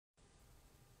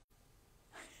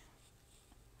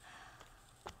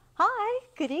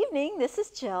Good evening, this is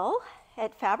Jill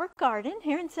at Fabric Garden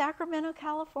here in Sacramento,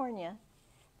 California.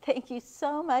 Thank you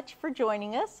so much for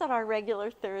joining us on our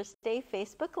regular Thursday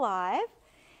Facebook Live.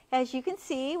 As you can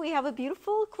see, we have a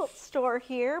beautiful quilt store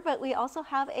here, but we also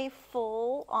have a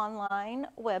full online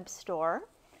web store,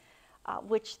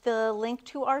 which the link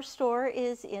to our store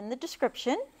is in the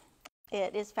description.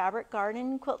 It is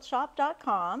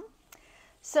fabricgardenquiltshop.com.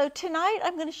 So tonight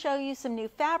I'm going to show you some new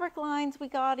fabric lines we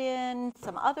got in,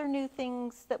 some other new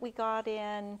things that we got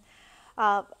in.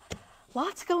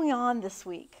 Lots going on this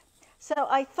week. So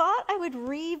I thought I would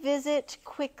revisit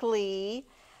quickly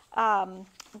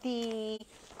the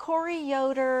Corey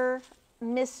Yoder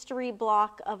mystery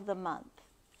block of the month.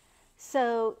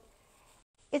 So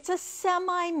it's a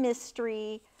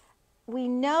semi-mystery. We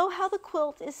know how the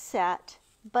quilt is set,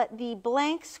 but the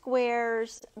blank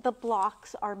squares, the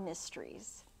blocks are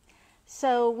mysteries.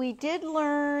 So we did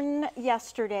learn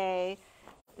yesterday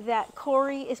that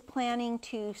Corey is planning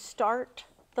to start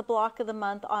the block of the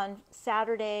month on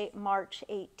Saturday, March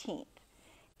 18th.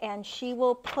 And she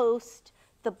will post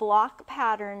the block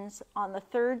patterns on the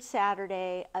third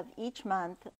Saturday of each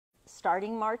month,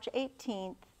 starting March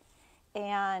 18th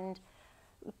and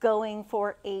going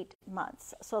for 8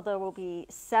 months. So there will be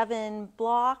 7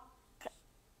 blocks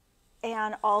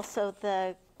and also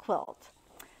the quilt.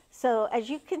 So as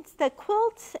you can, the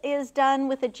quilt is done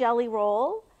with a jelly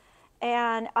roll,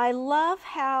 and I love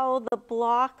how the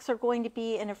blocks are going to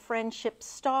be in a friendship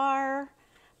star,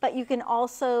 but you can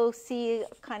also see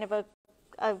kind of a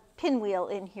pinwheel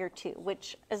in here too,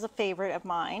 which is a favorite of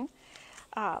mine.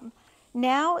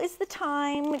 Now is the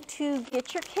time to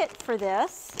get your kit for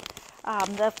this.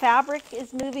 The fabric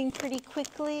is moving pretty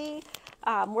quickly.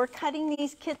 We're cutting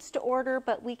these kits to order,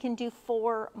 but we can do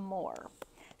 4 more.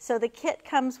 So the kit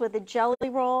comes with a jelly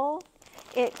roll,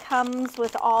 it comes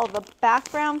with all the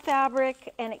background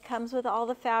fabric, and it comes with all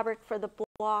the fabric for the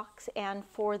blocks and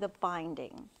for the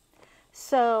binding.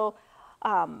 So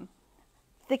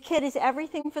the kit is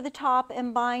everything for the top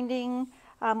and binding.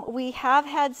 We have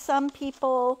had some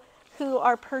people who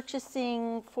are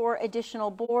purchasing for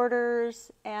additional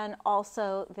borders and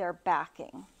also their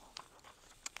backing.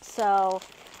 So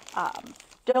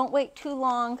don't wait too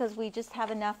long because we just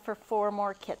have enough for 4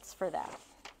 more kits for that.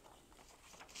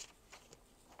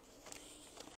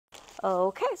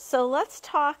 Okay, so let's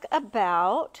talk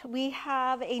about, we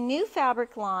have a new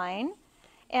fabric line,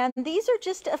 and these are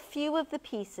just a few of the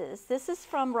pieces. This is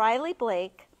from Riley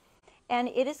Blake, and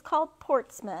it is called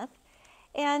Portsmouth.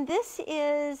 And this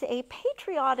is a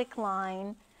patriotic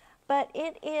line, but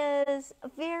it is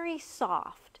very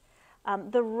soft.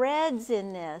 The reds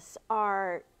in this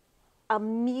are a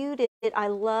muted, I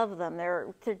love them.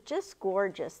 They're just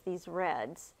gorgeous, these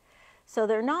reds. So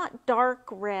they're not dark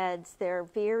reds, they're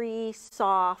very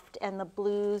soft, and the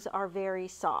blues are very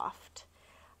soft.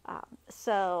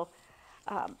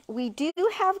 We do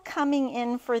have coming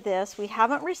in for this, we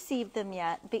haven't received them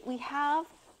yet, but we have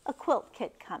a quilt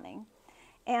kit coming.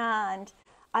 And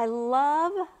I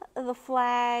love the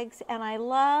flags, and I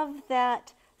love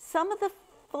that some of the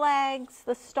flags,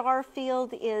 the star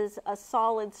field is a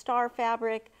solid star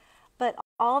fabric, but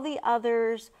all the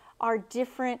others are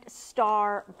different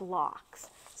star blocks.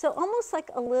 So almost like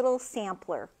a little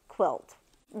sampler quilt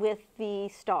with the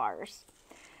stars.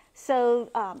 So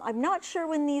I'm not sure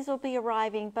when these will be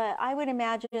arriving, but I would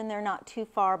imagine they're not too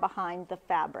far behind the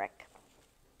fabric.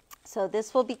 So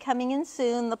this will be coming in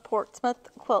soon, the Portsmouth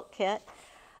quilt kit.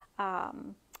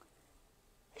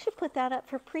 I should put that up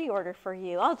for pre-order for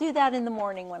you. I'll do that in the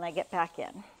morning when I get back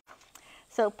in.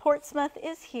 So Portsmouth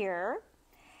is here.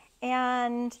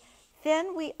 And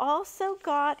then we also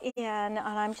got in, and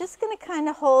I'm just going to kind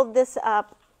of hold this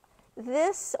up.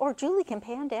 This, or Julie can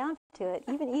pan down to it,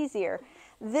 even easier.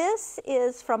 This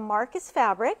is from Marcus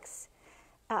Fabrics.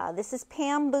 This is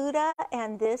Pam Buddha,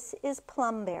 and this is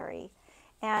Plumberry.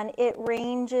 And it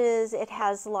ranges, it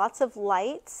has lots of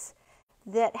lights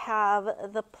that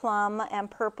have the plum and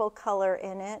purple color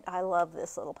in it. I love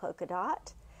this little polka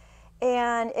dot.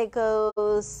 And it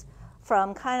goes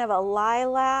from kind of a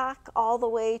lilac all the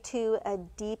way to a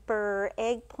deeper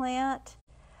eggplant.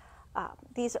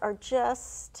 These are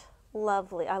just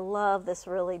lovely. I love this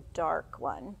really dark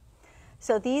one.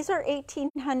 So these are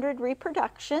 1800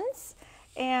 reproductions,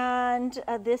 and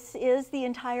this is the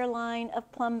entire line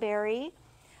of Plumberry.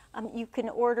 You can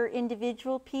order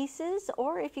individual pieces,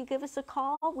 or if you give us a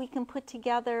call, we can put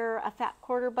together a fat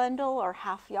quarter bundle or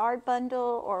half yard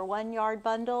bundle or 1 yard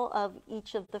bundle of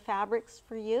each of the fabrics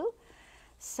for you.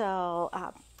 So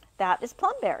that is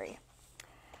Plumberry.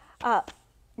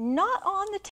 Not on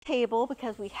the table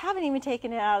because we haven't even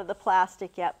taken it out of the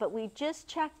plastic yet, but we just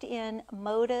checked in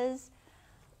Moda's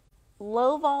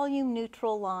low volume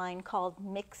neutral line called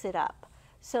Mix It Up.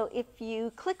 So if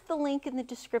you click the link in the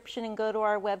description and go to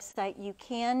our website, you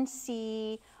can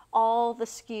see all the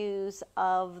SKUs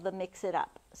of the Mix It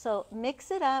Up. So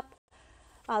Mix It Up,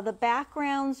 the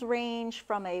backgrounds range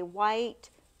from a white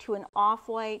to an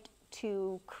off-white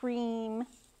to cream,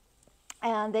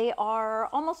 and they are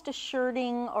almost a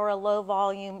shirting or a low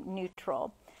volume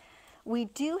neutral. We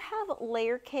do have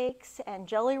layer cakes and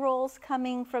jelly rolls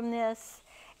coming from this,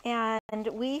 and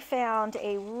we found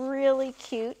a really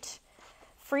cute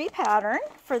free pattern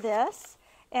for this,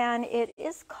 and it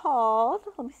is called,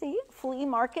 let me see, Flea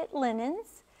Market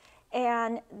Linens,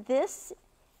 and this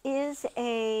is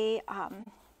a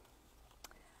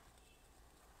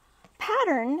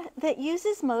pattern that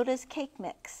uses Moda's cake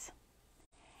mix.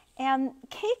 And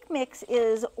cake mix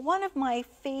is one of my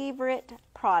favorite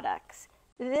products.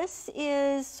 This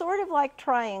is sort of like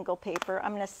triangle paper.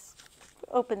 I'm going to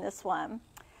open this one.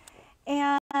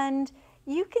 And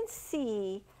you can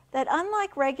see that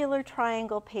unlike regular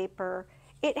triangle paper,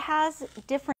 it has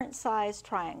different size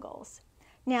triangles.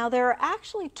 Now there are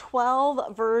actually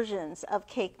 12 versions of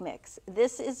cake mix.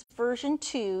 This is version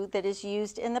 2 that is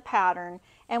used in the pattern,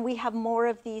 and we have more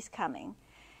of these coming.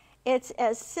 It's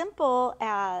as simple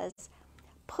as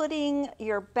putting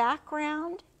your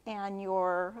background and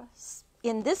your,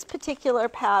 in this particular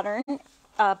pattern,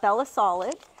 Bella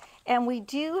Solid, and we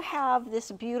do have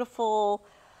this beautiful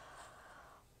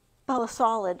Bella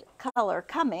Solid color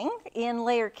coming in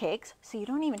layer cakes, so you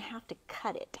don't even have to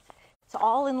cut it. It's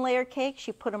all in layer cakes.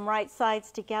 You put them right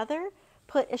sides together,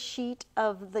 put a sheet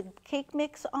of the cake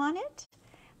mix on it,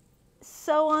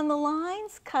 sew on the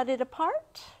lines, cut it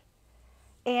apart,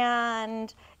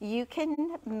 and you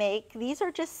can make, these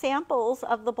are just samples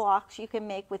of the blocks you can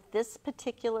make with this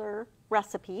particular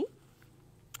recipe,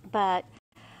 but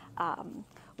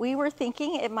we were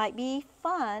thinking it might be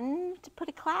fun to put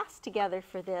a class together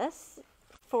for this,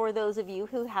 for those of you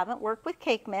who haven't worked with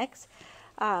cake mix.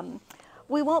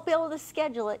 We won't be able to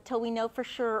schedule it till we know for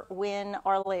sure when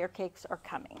our layer cakes are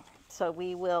coming. So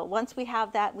we will, once we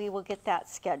have that, we will get that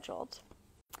scheduled.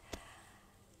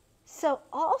 So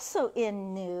also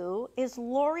in new is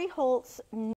Lori Holt's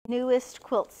newest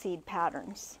quilt seed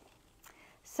patterns.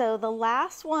 So the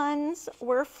last ones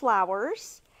were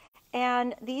flowers,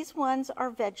 and these ones are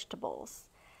vegetables.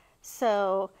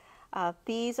 So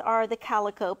these are the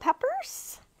calico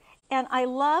peppers. And I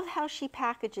love how she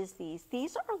packages these.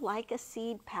 These are like a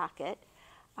seed packet.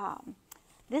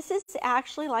 This is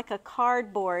actually like a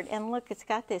cardboard. And look, it's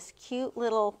got this cute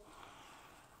little,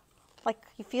 like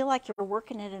you feel like you're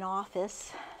working in an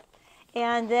office.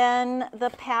 And then the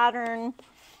pattern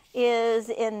is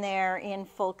in there in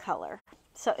full color.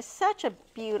 So it's such a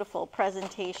beautiful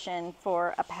presentation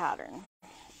for a pattern.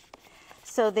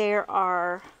 So there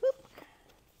are,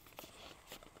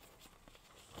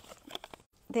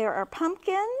 there are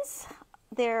pumpkins,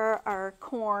 there are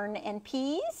corn and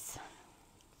peas,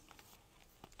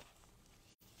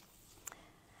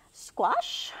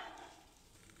 squash,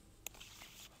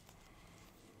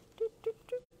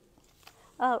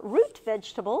 root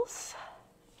vegetables.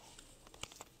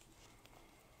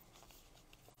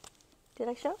 Did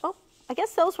I show? Oh, I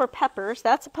guess those were peppers.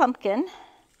 That's a pumpkin.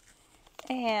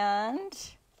 And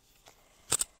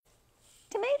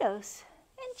tomatoes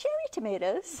and cherry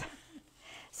tomatoes.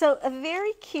 So a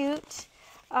very cute,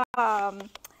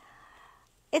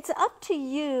 it's up to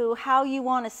you how you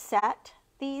want to set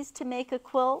these to make a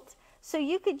quilt. So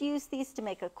you could use these to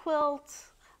make a quilt,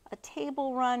 a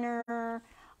table runner,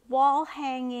 wall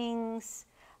hangings.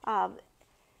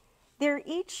 They're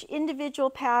each individual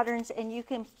patterns, and you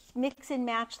can mix and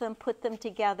match them, put them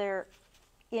together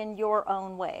in your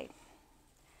own way.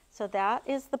 So that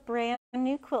is the brand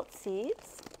new quilt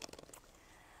seeds.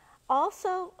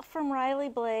 Also from Riley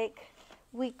Blake,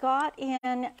 we got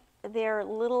in their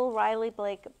little Riley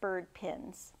Blake bird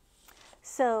pins.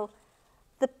 So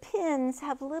the pins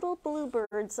have little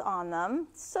bluebirds on them,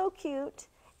 so cute,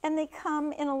 and they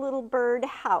come in a little bird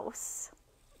house.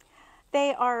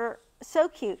 They are so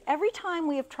cute. Every time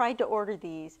we have tried to order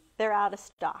these, they're out of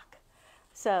stock.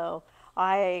 So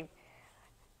I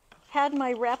had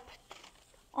my rep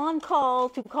on call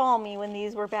to call me when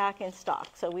these were back in stock.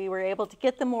 So we were able to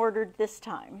get them ordered this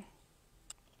time.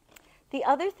 The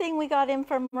other thing we got in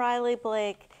from Riley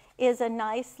Blake is a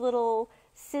nice little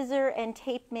scissor and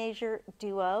tape measure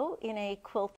duo in a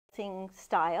quilting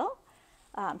style.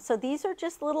 So these are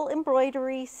just little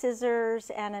embroidery scissors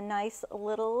and a nice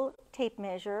little tape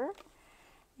measure.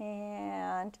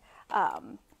 And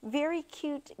very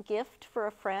cute gift for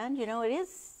a friend. You know, it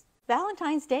is,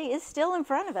 Valentine's Day is still in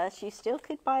front of us. You still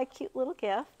could buy a cute little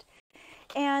gift.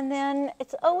 And then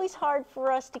it's always hard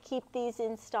for us to keep these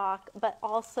in stock, but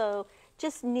also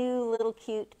just new little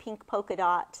cute pink polka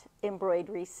dot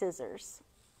embroidery scissors.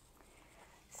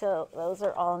 So those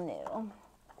are all new.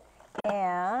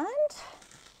 And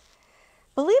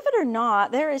believe it or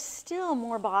not, there is still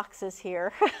more boxes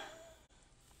here.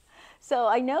 So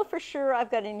I know for sure I've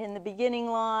got an in the beginning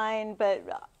line, but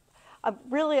I'm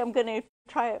going to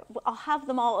try, I'll have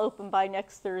them all open by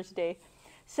next Thursday.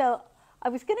 So I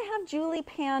was going to have Julie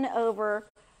pan over.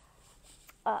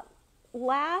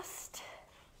 Last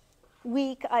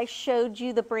week I showed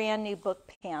you the brand new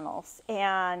book panels,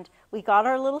 and we got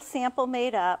our little sample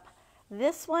made up.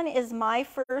 This one is My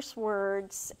First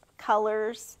Words,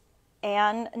 Colors,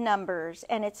 and Numbers,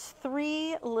 and it's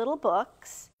 3 little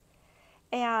books,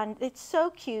 and it's so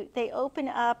cute. They open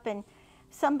up and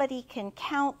somebody can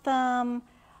count them,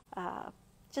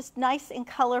 just nice and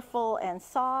colorful and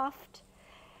soft.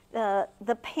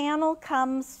 The panel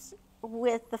comes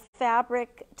with the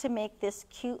fabric to make this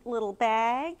cute little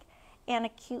bag and a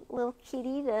cute little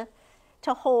kitty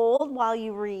to hold while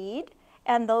you read,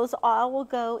 and those all will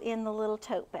go in the little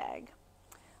tote bag.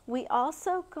 We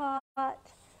also got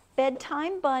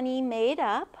Bedtime Bunny made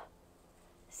up,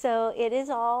 so it is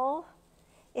all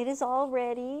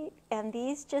ready, and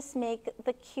these just make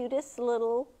the cutest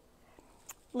little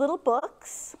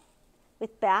books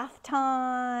with bath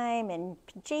time and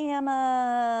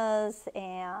pajamas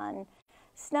and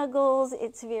snuggles.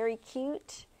 It's very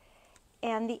cute.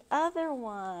 And the other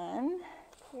one,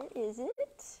 where is it?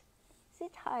 Is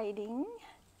it hiding?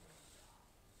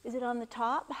 Is it on the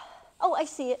top? Oh, I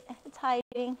see it. It's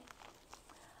hiding.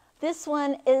 This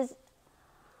one is,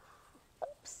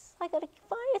 oops, I gotta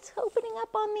find it. It's opening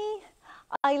up on me.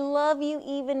 I love you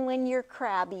even when you're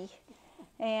crabby.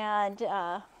 And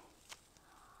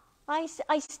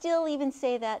I still even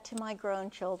say that to my grown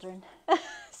children.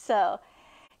 So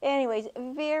anyways,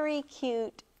 very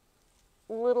cute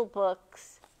little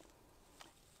books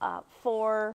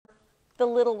for the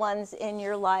little ones in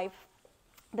your life.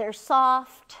 They're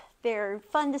soft, they're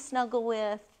fun to snuggle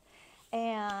with,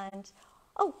 and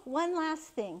oh, one last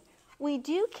thing. We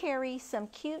do carry some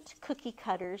cute cookie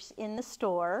cutters in the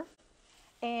store,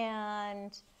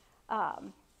 and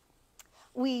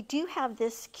we do have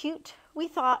this cute, we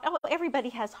thought, oh, everybody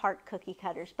has heart cookie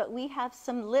cutters, but we have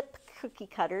some lip cookie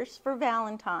cutters for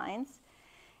Valentine's.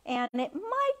 And it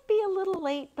might be a little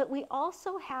late, but we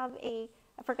also have I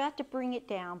forgot to bring it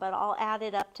down, but I'll add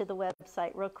it up to the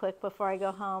website real quick before I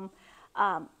go home.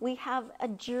 We have a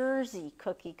Jersey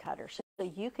cookie cutter, so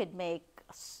you could make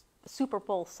Super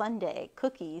Bowl Sunday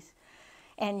cookies,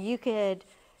 and you could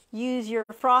use your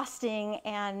frosting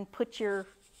and put your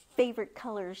favorite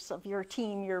colors of your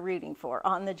team you're rooting for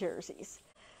on the jerseys.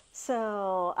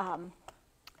 So,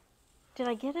 did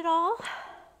I get it all?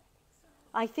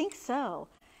 I think so.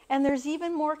 And there's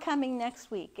even more coming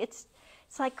next week. It's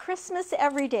like Christmas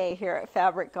every day here at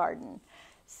Fabric Garden.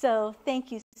 So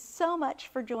thank you so much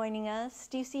for joining us.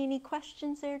 Do you see any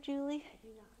questions there, Julie?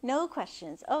 No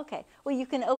questions. Okay. Well, you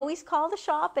can always call the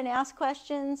shop and ask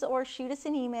questions or shoot us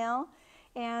an email.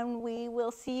 And we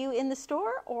will see you in the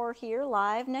store or here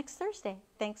live next Thursday.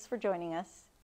 Thanks for joining us.